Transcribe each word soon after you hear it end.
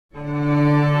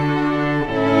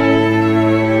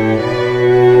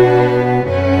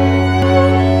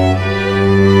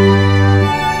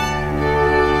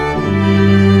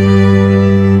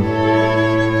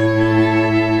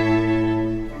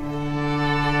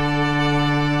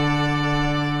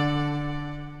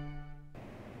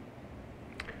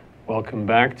Welcome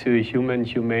back to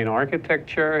Humane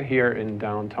Architecture here in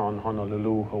downtown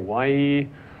Honolulu, Hawaii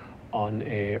on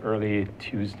a early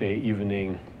Tuesday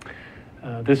evening.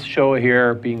 This show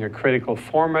here being a critical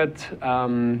format,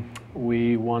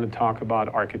 we want to talk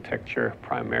about architecture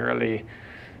primarily.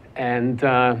 And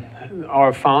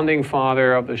our founding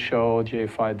father of the show, Jay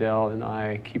Fidel, and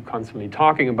I keep constantly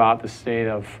talking about the state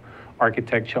of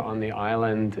architecture on the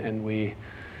island, and we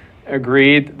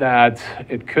agreed that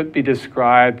it could be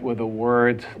described with a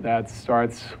word that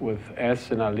starts with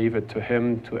S, and I'll leave it to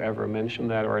him to ever mention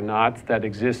that or not, that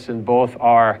exists in both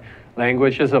our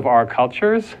languages of our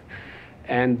cultures.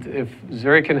 And if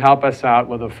Zuri can help us out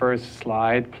with the first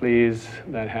slide, please,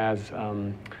 that has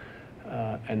an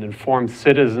informed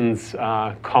citizen's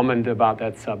comment about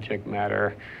that subject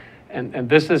matter. And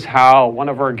this is how one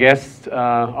of our guests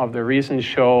of the recent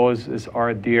shows is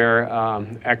our dear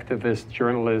activist,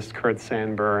 journalist, Kurt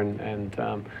Sanborn.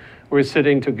 And we're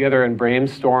sitting together and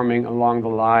brainstorming along the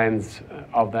lines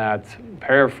of that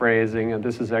paraphrasing. And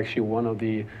this is actually one of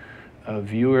the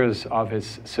viewers of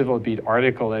his Civil Beat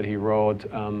article that he wrote,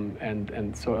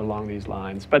 and so along these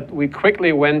lines. But we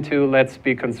quickly went to let's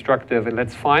be constructive and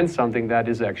let's find something that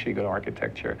is actually good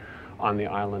architecture on the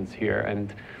islands here.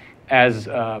 And as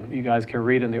you guys can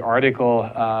read in the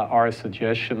article, our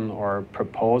suggestion or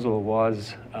proposal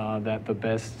was that the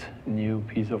best new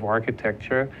piece of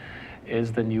architecture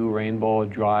is the new Rainbow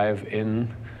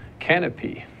Drive-In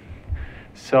canopy.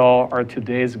 So our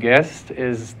today's guest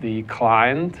is the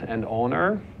client and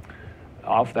owner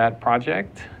of that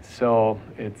project. So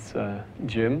it's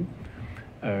Jim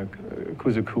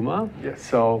Gusukuma. Yes.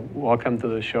 So welcome to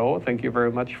the show. Thank you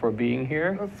very much for being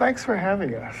here. Well, thanks for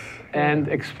having us. And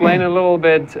explain a little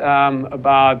bit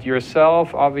about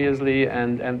yourself, obviously,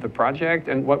 and the project.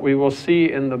 And what we will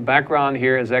see in the background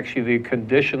here is actually the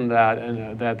condition that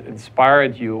that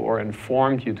inspired you or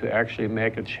informed you to actually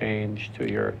make a change to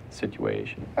your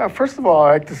situation. First of all,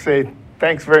 I'd like to say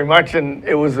thanks very much. And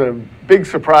it was a big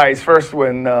surprise first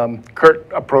when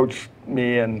Kurt approached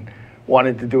me and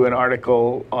wanted to do an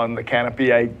article on the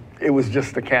canopy. It was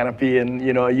just a canopy and,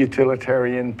 you know, a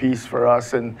utilitarian piece for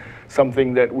us and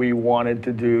something that we wanted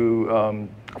to do,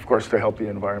 of course, to help the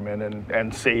environment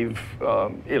and save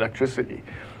electricity.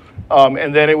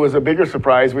 And then it was a bigger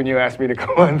surprise when you asked me to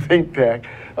come on ThinkTech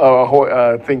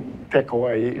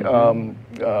Hawaii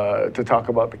to talk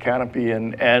about the canopy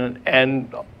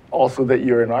and also that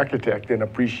you're an architect and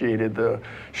appreciated the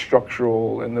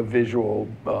structural and the visual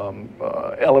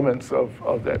elements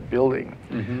of that building.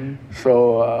 Mm-hmm.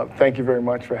 So thank you very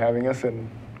much for having us, and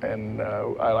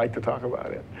I like to talk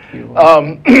about it.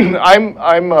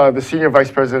 I'm the Senior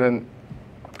Vice President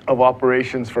of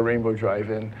Operations for Rainbow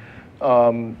Drive-In.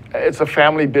 It's a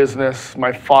family business.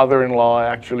 My father-in-law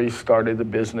actually started the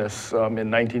business in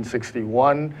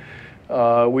 1961.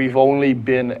 We've only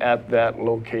been at that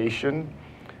location.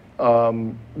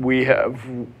 We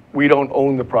don't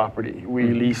own the property. We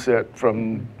lease it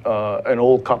from an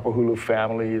old Kapahulu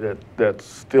family that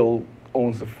still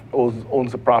owns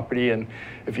the property. And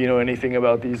if you know anything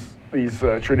about these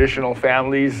traditional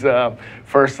families,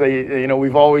 first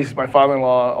my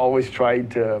father-in-law always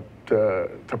tried to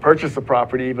purchase the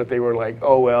property, but they were like,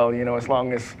 oh well, you know, as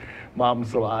long as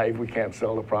mom's alive, we can't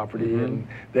sell the property. Mm-hmm. And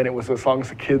then it was as long as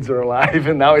the kids are alive,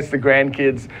 and now it's the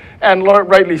grandkids, and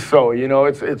rightly so. You know,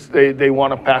 they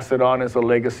want to pass it on as a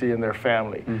legacy in their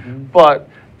family. Mm-hmm. But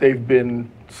they've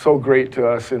been so great to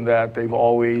us in that they've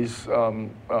always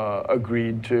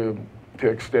agreed to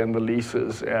extend the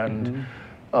leases. And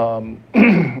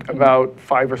about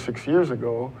 5 or 6 years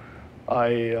ago,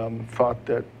 I thought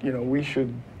that, you know, we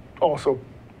should also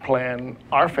plan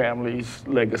our family's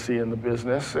legacy in the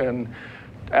business and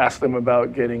ask them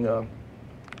about getting a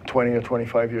 20 or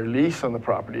 25-year lease on the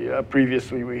property.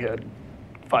 Previously, we had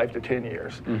 5 to 10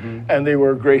 years, and they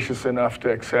were gracious enough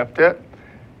to accept it.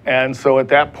 And so at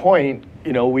that point,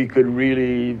 you know, we could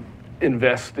really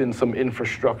invest in some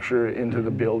infrastructure into the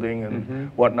building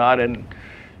and whatnot. And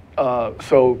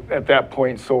so at that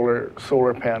point,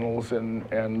 solar panels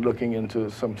and looking into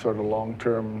some sort of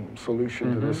long-term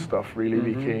solution to this stuff really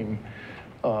became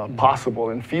possible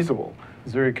and feasible.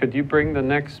 Zuri, could you bring the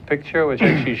next picture, which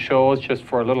actually shows, just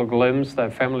for a little glimpse,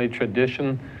 that family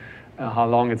tradition, how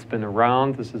long it's been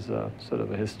around. This is a sort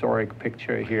of a historic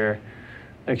picture here.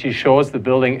 It actually shows the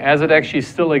building as it actually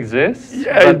still exists.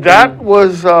 Yeah, that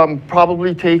was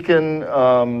probably taken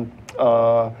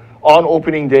on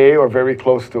opening day or very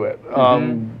close to it.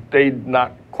 They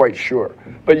not quite sure.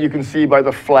 But you can see by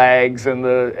the flags and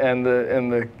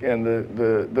the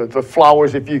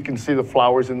flowers, if you can see the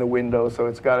flowers in the window, so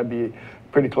it's got to be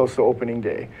pretty close to opening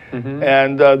day.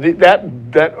 And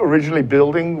that originally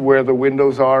building where the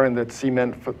windows are and that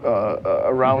cement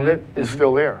around it is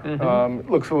still there. It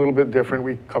looks a little bit different.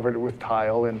 We covered it with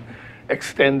tile and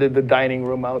extended the dining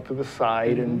room out to the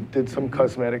side and did some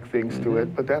cosmetic things to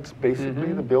it. But that's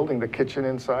basically the building. The kitchen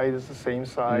inside is the same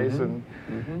size and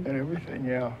everything,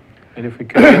 yeah. And if we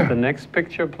could get the next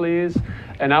picture, please.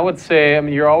 And I would say, I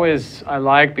mean, you're always, I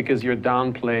like, because you're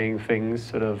downplaying things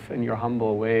sort of in your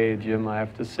humble way, Jim, I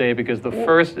have to say, because the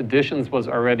first editions was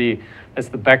already, as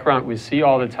the background we see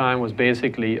all the time, was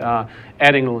basically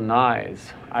adding lanais.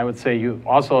 I would say you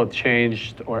also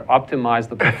changed or optimized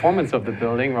the performance of the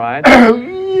building, right? Because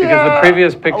the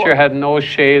previous picture had no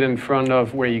shade in front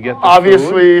of where you get the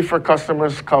obviously, food. For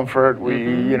customers' comfort, we,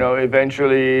 you know,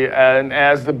 eventually, and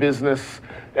as the business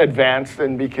advanced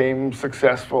and became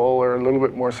successful, or a little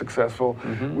bit more successful,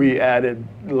 we added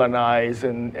lanais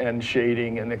and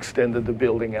shading and extended the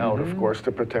building out, of course,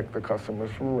 to protect the customers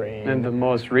from rain. And the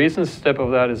most recent step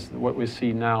of that is what we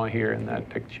see now here in that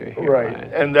picture here.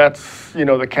 Right, and that's, you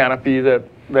know, the canopy that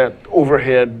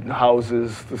overhead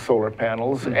houses the solar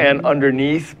panels, and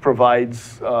underneath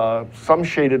provides some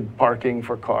shaded parking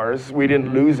for cars. We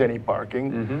didn't lose any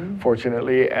parking,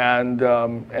 fortunately, and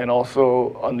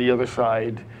also on the other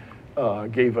side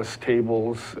gave us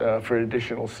tables for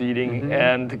additional seating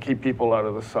and to keep people out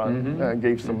of the sun.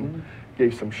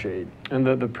 Gave some shade. And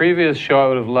the previous show I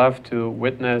would have loved to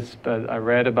witness, but I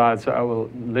read about it, so I will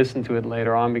listen to it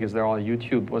later on because they're all on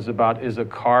YouTube, was about, is a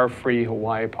car-free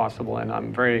Hawaii possible? And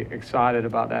I'm very excited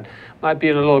about that. Might be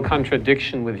in a little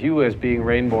contradiction with you as being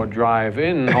Rainbow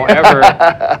Drive-In. However,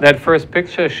 that first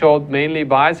picture showed mainly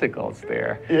bicycles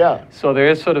there. Yeah. So there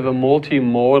is sort of a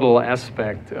multimodal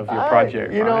aspect of your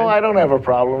project, You know, I don't have a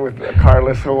problem with a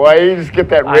carless Hawaii. Just get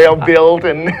that rail built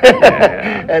and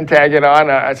and tag it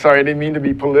on. Sorry, I didn't mean to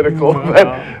be political.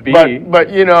 But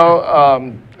you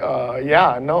know,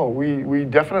 yeah, no, we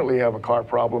definitely have a car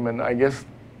problem, and I guess,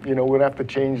 you know, we'd have to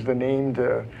change the name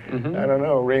to, I don't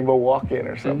know, Rainbow Walk-In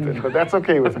or something, but that's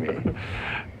okay with me.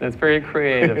 That's very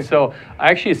creative. So I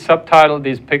actually subtitled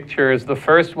these pictures. The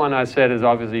first one I said is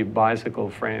obviously bicycle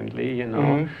friendly, you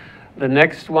know. The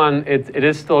next one, it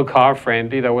is still car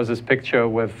friendly. There was this picture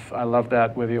with, I love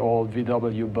that, with the old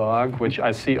VW Bug, which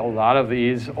I see a lot of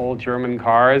these old German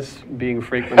cars being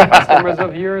frequent customers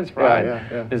of yours, right?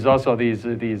 Yeah. There's also these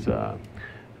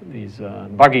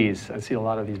buggies. I see a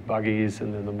lot of these buggies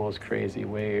in the most crazy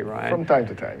way, right? From time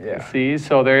to time, yeah. See,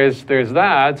 so there's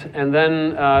that, and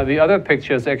then the other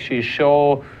pictures actually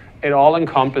show it all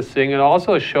encompassing. It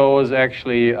also shows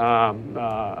actually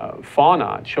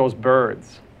fauna. It shows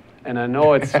birds. And I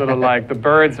know it's sort of like the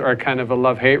birds are kind of a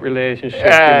love-hate relationship, you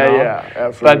know? Yeah,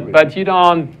 absolutely. But you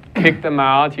don't kick them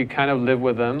out. You kind of live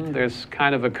with them. There's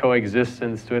kind of a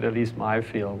coexistence to it, at least my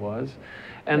feel was.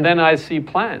 And then I see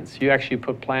plants. You actually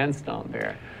put plants down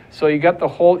there. So you got the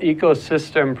whole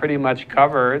ecosystem pretty much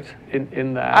covered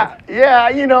in that. Yeah,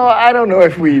 you know, I don't know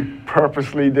if we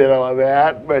purposely did all of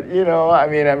that, but, you know, I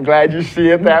mean, I'm glad you see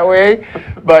it that way.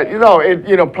 But, you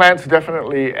know, plants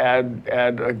definitely add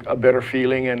a better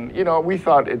feeling, and, you know, we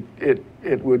thought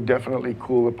it would definitely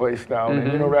cool the place down, and,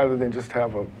 you know, rather than just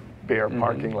have a bare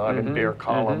parking lot and bare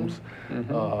columns,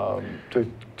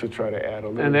 to try to add a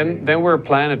little. And then we're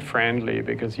planet friendly,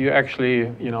 because you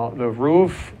actually, you know, the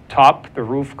roof top, the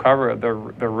roof cover,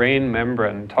 the rain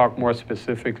membrane. Talk more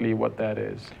specifically what that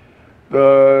is.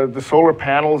 The solar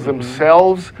panels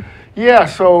themselves, yeah.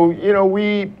 So, you know,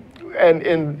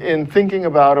 in thinking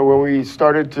about it, when we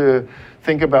started to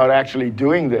think about actually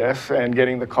doing this and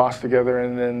getting the cost together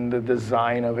and then the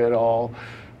design of it all,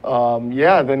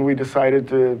 yeah, then we decided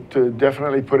to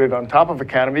definitely put it on top of a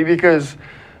canopy, because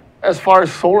as far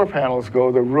as solar panels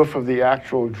go, the roof of the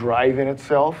actual drive-in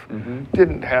itself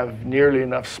didn't have nearly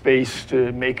enough space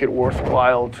to make it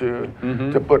worthwhile to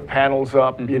put panels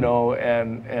up, you know,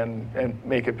 and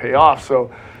make it pay off.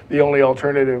 So the only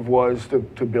alternative was to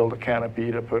build a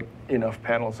canopy to put enough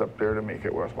panels up there to make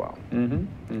it worthwhile.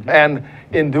 And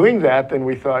in doing that, then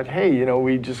we thought, hey, you know,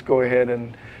 we just go ahead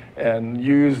and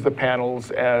use the panels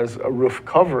as a roof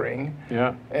covering,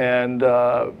 and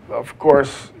of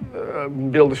course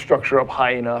build a structure up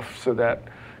high enough so that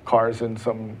cars and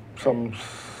some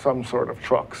sort of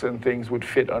trucks and things would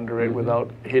fit under it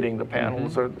without hitting the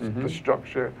panels or the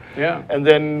structure. And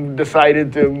then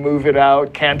decided to move it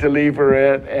out, cantilever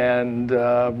it, and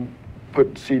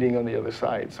put seating on the other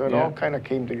side. So it all kind of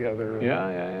came together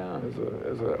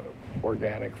as a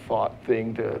organic thought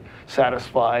thing to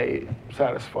satisfy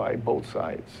both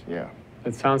sides. Yeah.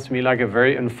 It sounds to me like a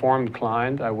very informed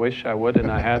client. I wish I would,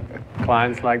 and I had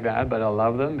clients like that, but I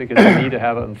love them because you need to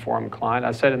have an informed client.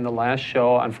 I said in the last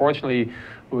show, unfortunately,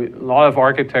 a lot of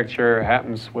architecture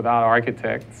happens without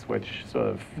architects, which sort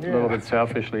of a little bit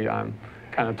selfishly, I'm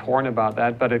kind of torn about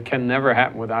that, but it can never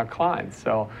happen without clients.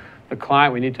 So the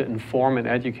client, we need to inform and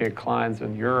educate clients,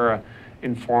 and you're an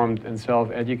informed and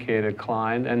self-educated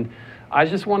client. And I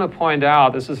just want to point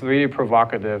out, this is really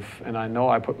provocative, and I know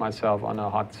I put myself on a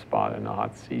hot spot and a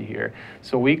hot seat here.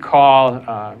 So we call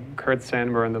Kurt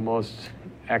Sandburn the most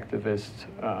activist,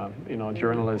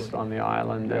 journalist on the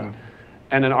island,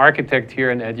 and an architect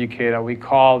here, an educator. We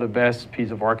call the best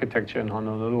piece of architecture in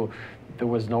Honolulu. There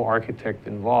was no architect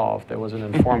involved. There was an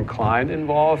informed client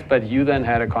involved, but you then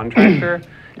had a contractor,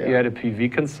 you had a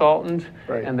PV consultant,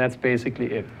 and that's basically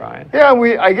it, right? Yeah,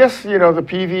 I guess, the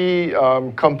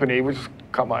PV company, which is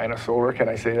Kamaina Solar, can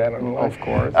I say that? Of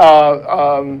course.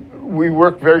 We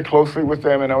worked very closely with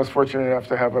them, and I was fortunate enough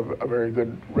to have a very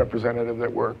good representative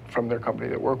that worked from their company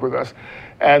that worked with us.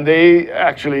 And they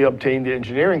actually obtained the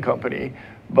engineering company.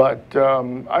 But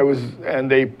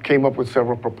they came up with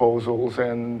several proposals,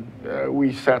 and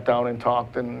we sat down and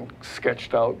talked and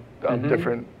sketched out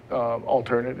different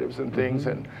alternatives and things.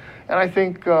 And I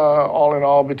think all in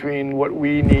all, between what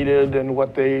we needed and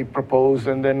what they proposed,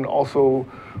 and then also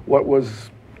what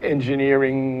was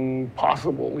engineering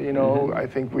possible, I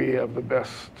think we have the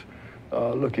best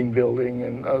looking building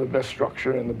and the best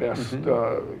structure and the best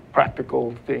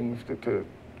practical things to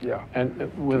yeah.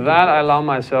 And with that, I allow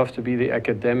myself to be the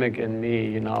academic in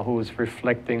me, who is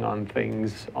reflecting on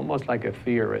things almost like a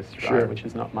theorist, right? Which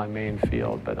is not my main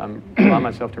field, but I'm allow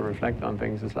myself to reflect on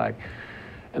things. It's like,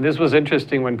 and this was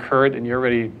interesting when Kurt, and you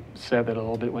already said that a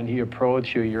little bit, when he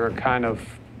approached you, you're kind of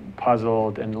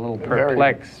puzzled and a little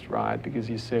perplexed, right? Because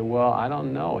you say, well, I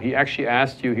don't know. He actually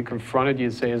asked you, he confronted you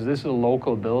and say, is this a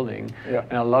local building? Yeah.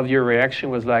 And I love your reaction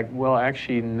was like, well,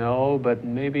 actually, no, but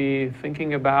maybe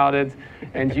thinking about it,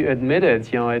 and you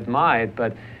admitted, it might,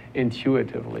 but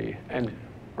intuitively, and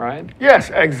right?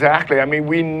 Yes, exactly. I mean,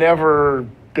 we never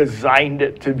designed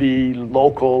it to be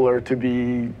local or to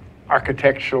be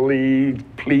architecturally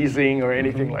pleasing or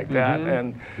anything like that.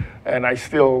 And I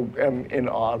still am in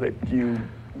awe that you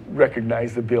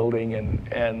recognize the building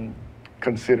and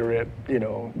consider it,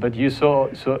 But you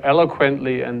so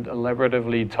eloquently and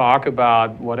elaboratively talk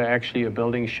about what actually a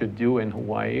building should do in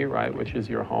Hawaii, right, which is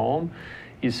your home.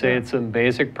 You say it's a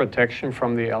basic protection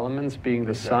from the elements, being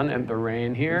the sun and the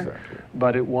rain here,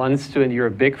 but it wants to, and you're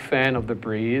a big fan of the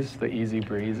breeze, the easy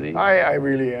breezy. I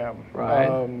really am. Right.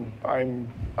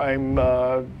 I'm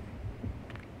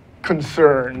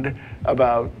concerned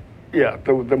about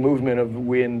the movement of the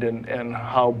wind and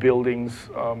how buildings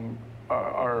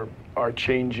are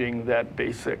changing that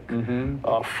basic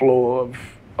flow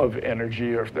of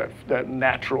energy, or that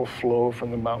natural flow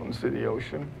from the mountains to the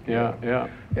ocean. Yeah.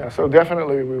 So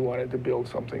definitely we wanted to build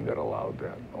something that allowed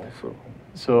that also.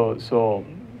 So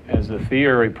as a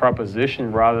theory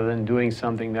proposition, rather than doing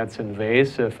something that's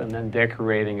invasive and then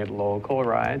decorating it local,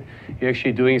 right? You're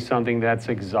actually doing something that's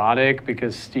exotic,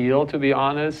 because steel, to be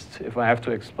honest, if I have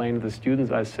to explain to the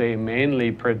students, I say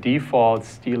mainly per default,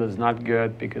 steel is not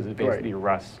good because it basically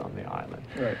rusts on the island.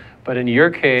 Right. But in your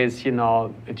case,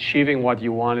 achieving what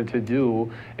you wanted to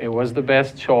do, it was the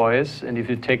best choice. And if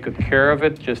you take good care of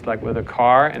it, just like with a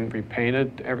car, and repaint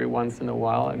it every once in a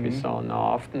while, every so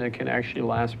often, it can actually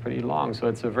last pretty long. So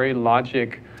it's a very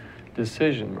logic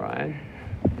decision, right?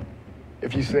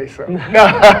 If you say so. No,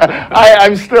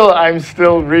 I'm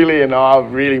still really in awe,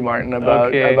 really, Martin,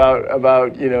 about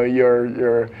your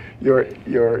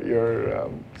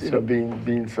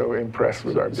being so impressed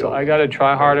with our building. So I got to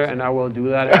try harder, and I will do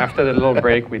that after the little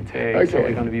break we take. Okay. So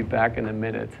we're going to be back in a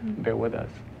minute. Bear with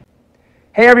us.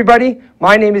 Hey everybody,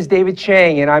 my name is David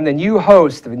Chang, and I'm the new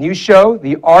host of a new show,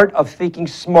 The Art of Thinking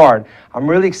Smart. I'm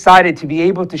really excited to be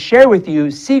able to share with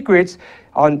you secrets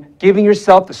on giving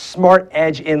yourself the smart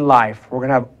edge in life. We're going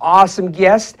to have awesome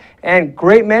guests and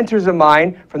great mentors of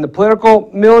mine from the political,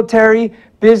 military,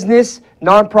 business,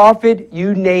 nonprofit,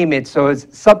 you name it. So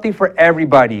it's something for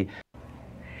everybody.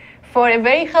 For a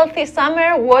very healthy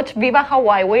summer, watch Viva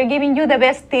Hawaii. We're giving you the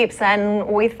best tips, and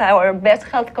with our best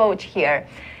health coach here.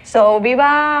 So,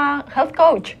 Viva Health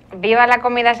Coach. Viva la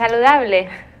comida saludable.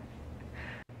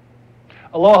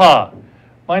 Aloha.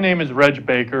 My name is Reg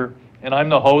Baker, and I'm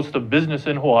the host of Business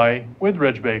in Hawaii with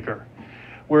Reg Baker.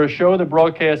 We're a show that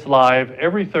broadcasts live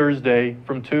every Thursday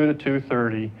from 2 to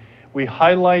 2:30. We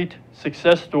highlight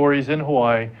success stories in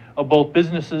Hawaii of both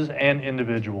businesses and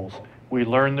individuals. We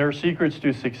learn their secrets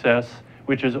to success,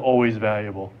 which is always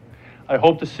valuable. I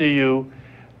hope to see you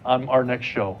on our next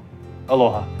show.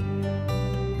 Aloha.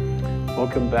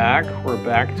 Welcome back. We're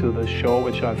back to the show,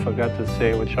 which I forgot to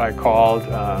say, which I called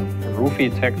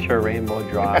Roofitecture Rainbow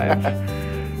Drive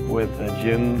with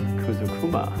Jim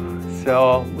Gusukuma.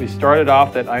 So we started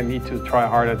off that I need to try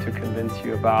harder to convince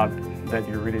you about that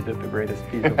you really did the greatest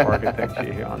piece of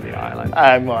architecture here on the island.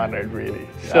 I'm honored, really.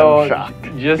 So I'm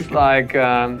shocked. just like,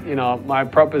 you know, my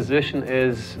proposition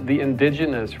is the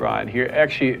indigenous right here,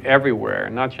 actually everywhere,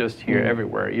 not just here,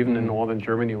 everywhere, even in northern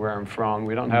Germany where I'm from,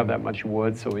 we don't have that much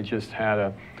wood, so we just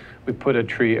had we put a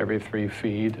tree every 3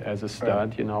 feet as a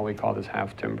stud, you know, we call this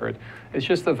half-timbered. It's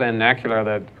just the vernacular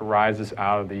that arises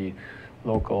out of the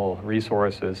local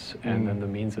resources and then the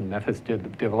means and methods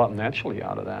develop naturally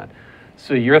out of that.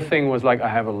 So your thing was like, I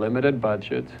have a limited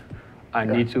budget. I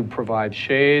need to provide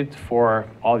shade for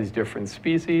all these different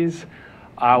species.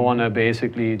 I want to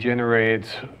basically generate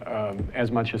as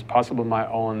much as possible my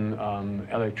own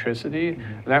electricity.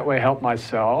 That way help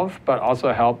myself, but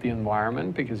also help the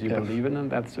environment because you believe in it,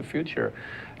 that's the future.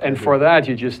 And for that,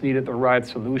 you just needed the right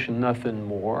solution, nothing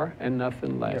more and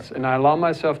nothing less. And I allow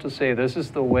myself to say, this is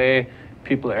the way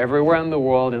people everywhere in the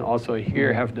world and also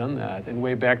here have done that. And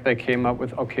way back they came up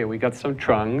with, okay, we got some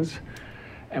trunks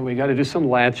and we got to do some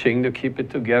latching to keep it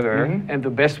together. And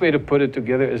the best way to put it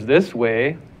together is this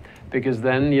way, because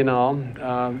then, you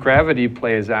know, gravity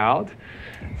plays out.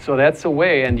 So that's a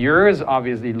way, and yours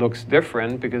obviously looks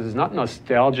different because it's not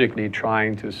nostalgically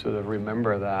trying to sort of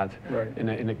remember that in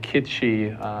a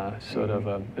kitschy, sort of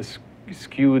a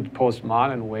skewed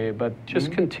postmodern way, but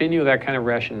just continue that kind of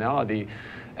rationality.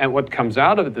 And what comes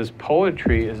out of it, this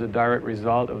poetry, is a direct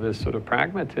result of this sort of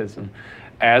pragmatism.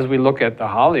 As we look at the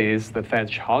hollies, the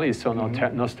thatch hollies, so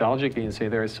nostalgically, and say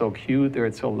they're so cute,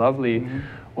 they're so lovely.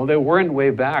 Well, they weren't way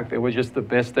back. They were just the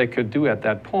best they could do at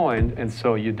that point, and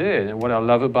so you did. And what I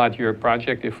love about your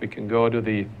project, if we can go to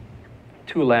the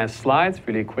 2 last slides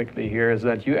really quickly here, is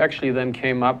that you actually then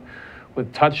came up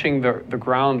with touching the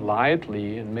ground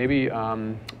lightly, and maybe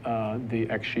the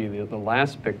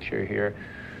last picture here.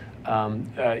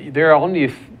 There are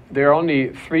only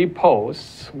 3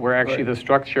 posts where actually the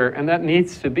structure, and that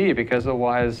needs to be because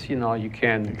otherwise, you know, you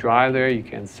can't drive there, you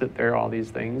can't sit there, all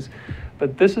these things.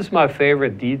 But this is my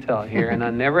favorite detail here, and I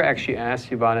never actually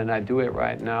asked you about it, and I do it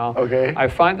right now. Okay. I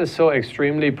find this so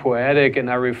extremely poetic, and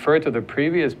I refer to the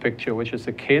previous picture, which is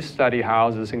the case study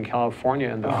houses in California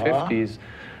in the 50s.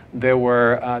 They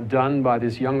were done by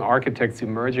these young architects,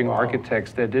 emerging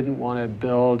architects that didn't want to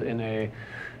build in a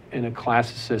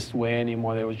classicist way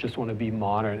anymore. They would just want to be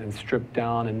modern and stripped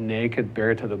down and naked,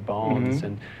 bare to the bones.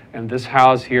 And this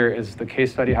house here is the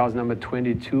case study house number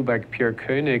 22 by Pierre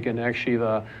Koenig, and actually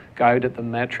the guy who did the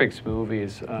Matrix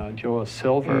movies, Joel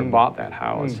Silver, bought that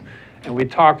house. And we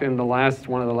talked in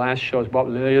one of the last shows, Bob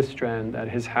Liljestrand, that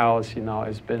his house, you know,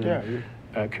 has been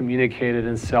communicated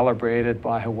and celebrated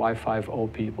by Hawaii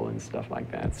Five-0 people and stuff like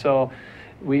that. So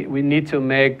we need to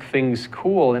make things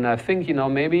cool, and I think, you know,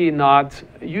 maybe not,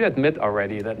 you admit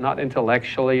already that not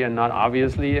intellectually and not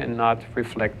obviously and not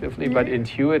reflectively, but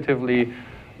intuitively,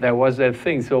 there was that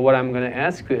thing. So what I'm going to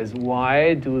ask you is,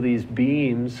 why do these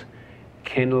beams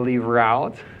cantilever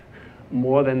out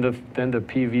more than the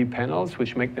PV panels,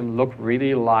 which make them look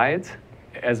really light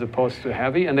as opposed to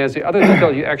heavy? And there's the other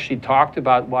detail you actually talked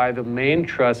about, why the main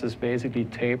truss is basically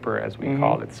taper, as we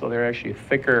call it. So they're actually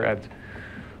thicker at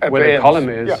where the column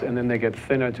is, and then they get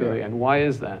thinner to the end. Why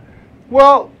is that?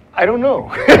 Well, I don't know.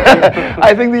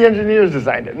 I think the engineers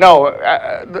designed it. No,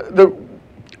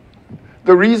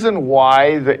 the reason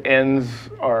why the ends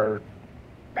are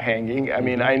hanging, I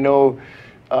mean, I know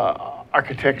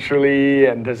architecturally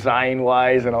and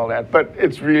design-wise and all that, but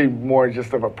it's really more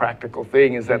just of a practical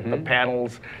thing, is that the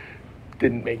panels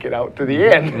didn't make it out to the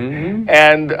end,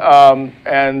 and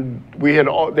we had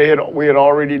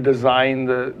already designed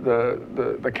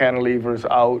the cantilevers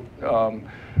out,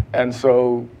 and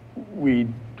so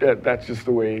that's just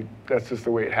the way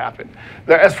it happened.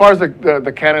 As far as the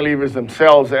cantilevers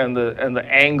themselves and the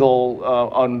angle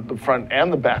on the front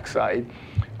and the back side,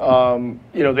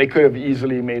 you know, they could have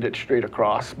easily made it straight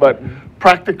across, but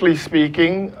practically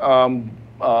speaking,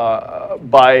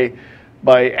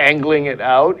 by angling it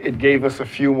out, it gave us a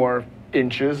few more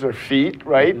inches or feet,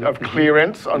 right, of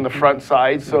clearance on the front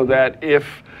side, so that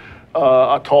if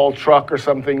a tall truck or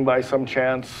something by some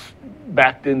chance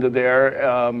backed into there,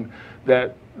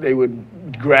 that they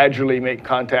would gradually make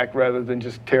contact rather than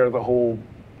just tear the whole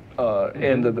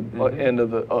end of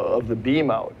the beam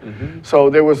out.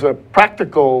 So there was a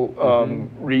practical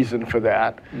reason for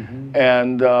that,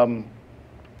 and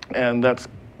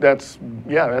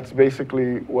that's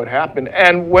basically what happened.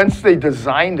 And once they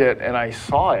designed it and I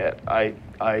saw it,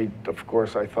 of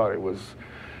course I thought it was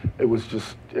it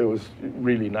was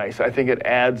really nice. I think it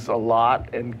adds a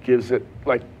lot and gives it,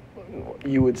 like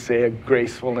you would say, a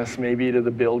gracefulness maybe to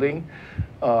the building,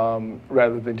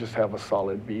 rather than just have a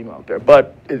solid beam out there.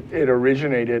 But it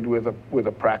originated with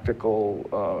a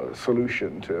practical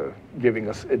solution to giving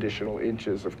us additional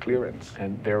inches of clearance.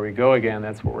 And there we go again.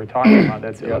 That's what we're talking about.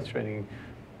 That's illustrating.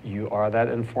 You are that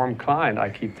informed client I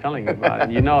keep telling you about,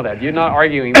 and you know that. You're not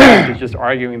arguing that, you're just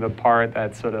arguing the part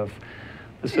that's the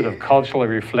sort of cultural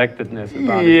reflectedness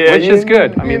about it, which is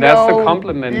good. I mean, that's the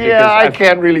compliment. Yeah, I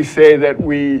can't really say that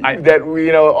we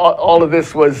all of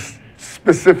this was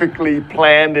specifically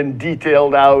planned and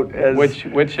detailed out as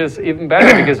which is even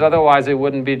better, because otherwise it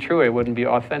wouldn't be true. It wouldn't be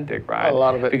authentic, right? A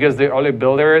lot of it. Because the early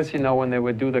builders, when they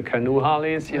would do the canoe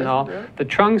hollies, the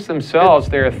trunks themselves,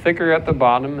 they're thicker at the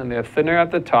bottom and they're thinner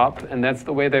at the top, and that's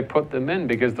the way they put them in,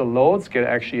 because the loads get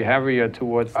actually heavier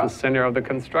towards the center of the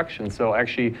construction. So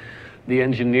actually, the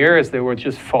engineers, they were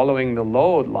just following the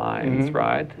load lines,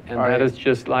 right? And that is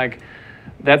just like,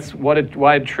 that's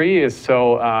why a tree is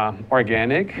so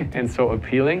organic and so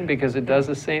appealing, because it does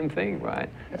the same thing, right?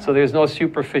 Yeah. So there's no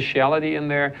superficiality in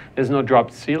there. There's no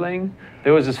dropped ceiling.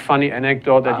 There was this funny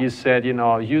anecdote that you said,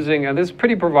 using, and this is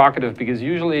pretty provocative, because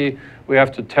usually we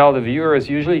have to tell the viewers,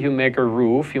 usually you make a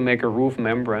roof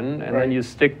membrane, and then you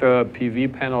stick the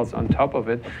PV panels on top of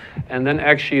it. And then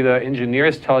actually the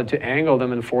engineers tell it to angle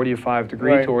them in 45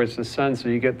 degrees towards the sun, so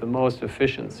you get the most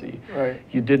efficiency. Right.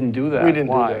 You didn't do that. We didn't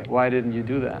Why? do that. Why didn't you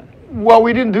do that? Well,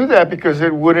 we didn't do that because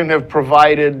it wouldn't have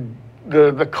provided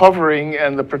the covering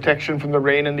and the protection from the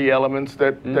rain and the elements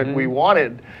that we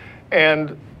wanted.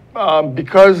 And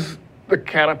because the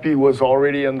canopy was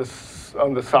already on the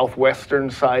southwestern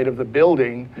side of the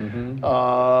building,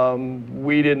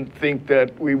 we didn't think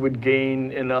that we would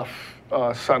gain enough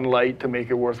sunlight to make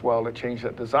it worthwhile to change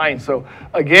that design. So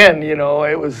again,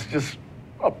 it was just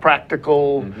a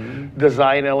practical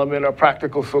design element, a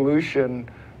practical solution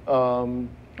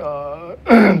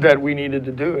that we needed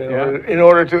to do in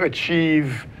order to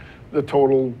achieve the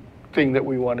total thing that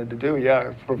we wanted to do,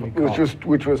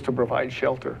 which was to provide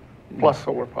shelter plus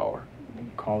solar power.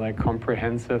 Call that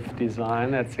comprehensive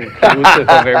design. That's inclusive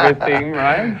of everything,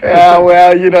 right? Yeah,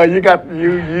 well, you got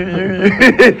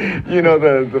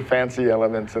the fancy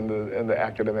elements and the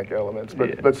academic elements,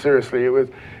 but seriously, it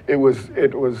was,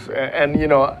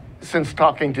 and since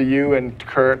talking to you and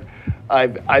Kurt,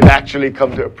 I've actually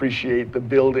come to appreciate the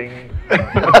building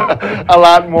a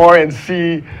lot more and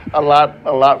see a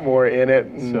lot more in it,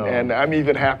 and I'm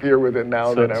even happier with it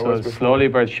now than I was before. Slowly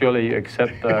but surely you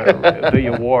accept the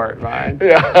award, right?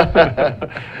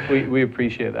 Yeah. we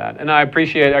appreciate that, and I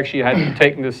appreciate actually had you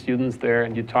taken the students there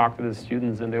and you talked to the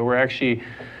students, and they were actually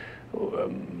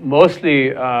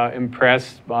mostly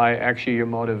impressed by actually your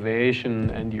motivation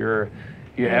and your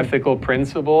ethical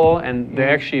principle, and they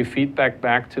actually feedback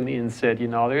back to me and said,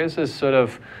 there is this sort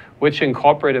of, which in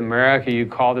corporate America you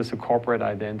call this a corporate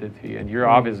identity, and you're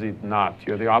obviously not.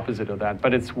 You're the opposite of that.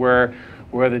 But it's where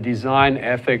the design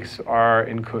ethics are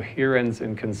in coherence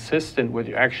and consistent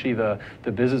with actually the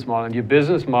business model. And your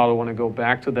business model, when I go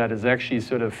back to that, is actually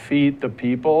sort of feed the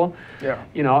people. Yeah.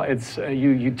 It's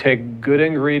you take good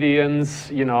ingredients,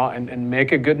 and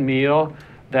make a good meal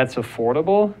that's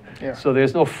affordable. Yeah. So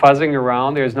there's no fuzzing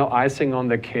around, there's no icing on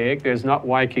the cake, there's not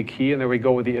Waikiki, and there we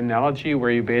go with the analogy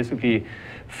where you basically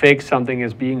fake something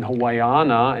as being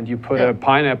Hawaiiana and you put a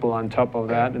pineapple on top of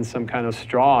that and some kind of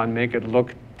straw and make it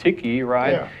look tiki,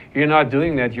 right? Yeah. You're not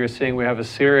doing that. You're saying we have a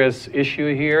serious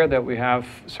issue here, that we have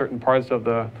certain parts of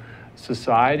the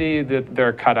society that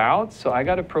they're cut out, so I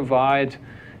got to provide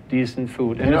decent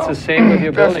food. And it's the same with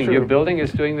your building. True. Your building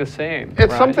is doing the same.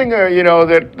 It's something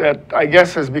that I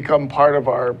guess has become part of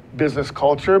our business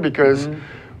culture, because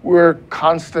we're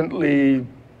constantly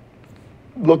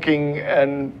looking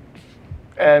and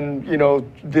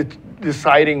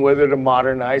deciding whether to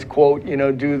modernize, quote,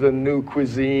 do the new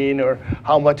cuisine, or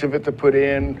how much of it to put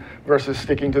in versus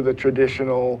sticking to the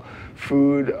traditional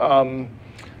food.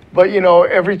 But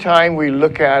every time we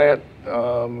look at it,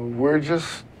 we're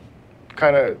just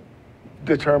kind of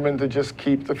determined to just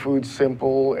keep the food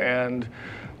simple and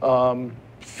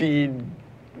feed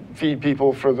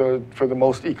people for the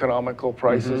most economical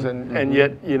prices, and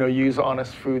yet use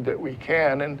honest food that we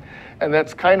can, and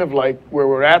that's kind of like where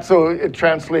we're at. So it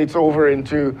translates over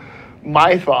into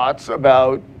my thoughts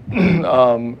about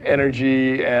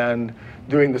energy and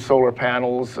doing the solar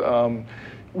panels.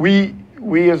 We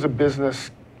as a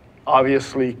business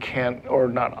obviously can't, or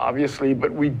not obviously,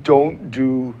 but we don't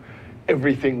do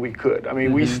everything we could. I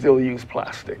mean, we still use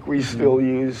plastic. We still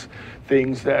use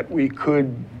things that we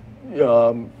could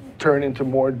turn into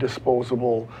more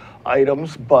disposable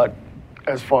items, but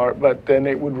but then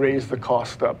it would raise the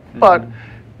cost up. But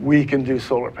we can do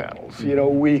solar panels. You know,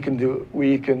 we can do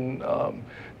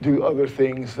other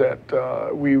things that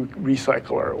we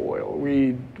recycle our oil.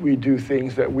 We do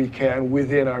things that we can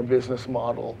within our business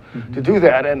model to do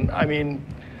that. And I mean,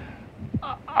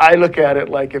 I look at it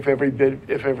like if every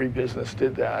business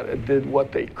did that, and did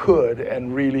what they could,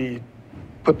 and really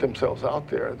put themselves out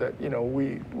there, that you know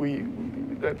we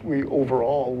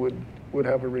overall would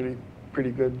have a really pretty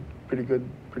good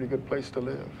place to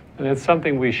live. And it's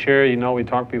something we share. You know, we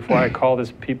talked before. I call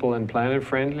this people and planet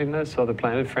friendliness. So the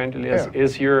planet friendliness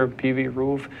is your PV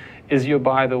roof. Is your,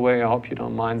 by the way, I hope you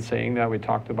don't mind saying that. We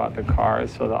talked about the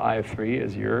cars, so the i3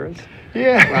 is yours.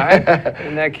 Yeah. Right.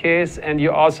 In that case, and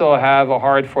you also have a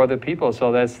heart for the people.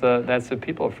 So that's the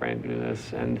people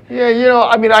friendliness. And yeah, you know,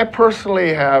 I mean,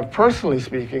 personally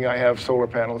speaking, I have solar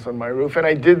panels on my roof, and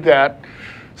I did that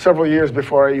several years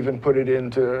before I even put it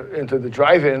into the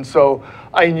drive-in. So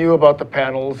I knew about the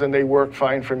panels, and they worked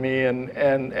fine for me,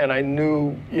 and I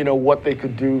knew, you know, what they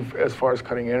could do as far as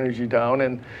cutting energy down,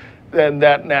 and then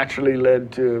that naturally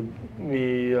led to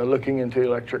me looking into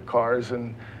electric cars,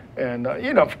 and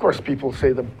you know, of course, people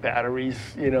say the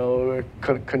batteries, you know,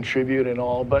 contribute and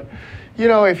all, but you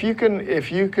know, if you can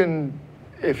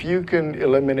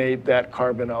eliminate that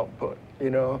carbon output, you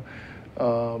know,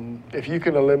 if you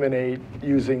can eliminate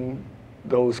using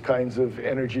those kinds of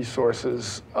energy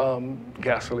sources,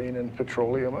 gasoline and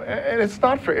petroleum, and it's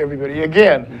not for everybody.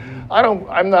 Again,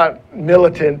 I'm not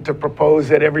militant to propose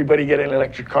that everybody get an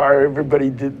electric car,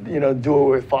 everybody did, you know, do it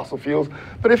with fossil fuels.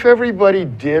 But if everybody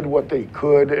did what they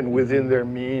could and within their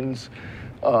means,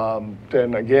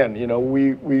 then again, you know,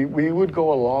 we would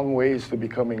go a long ways to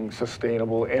becoming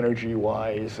sustainable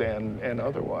energy-wise and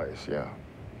otherwise. Yeah.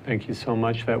 thank you so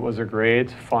much. That was a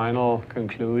great final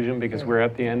conclusion, because we're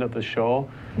at the end of the show.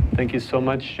 Thank you so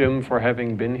much, Jim, for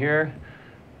having been here.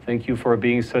 Thank you for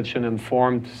being such an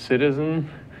informed citizen,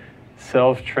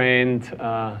 self-trained,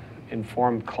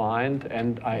 informed client,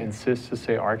 and I insist to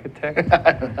say architect.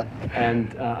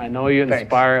 And I know you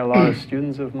inspire a lot of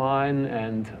students of mine,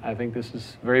 and I think this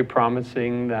is very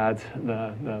promising that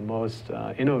the most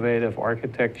innovative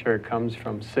architecture comes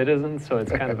from citizens, so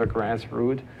it's kind of a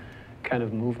grassroots kind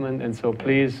of movement, and so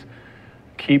please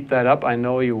keep that up. I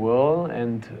know you will,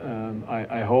 and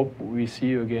I hope we see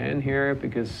you again here,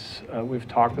 because we've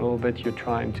talked a little bit. You're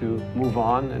trying to move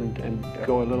on and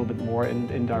go a little bit more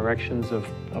in directions of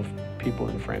people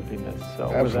and friendliness.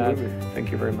 So with that,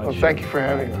 thank you very much. Well, thank you for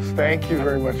having us. Thank you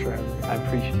very much for having me. I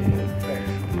appreciate it.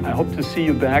 Thanks. I hope to see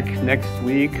you back next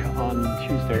week on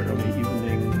Tuesday early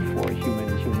evening for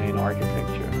Humane Architecture.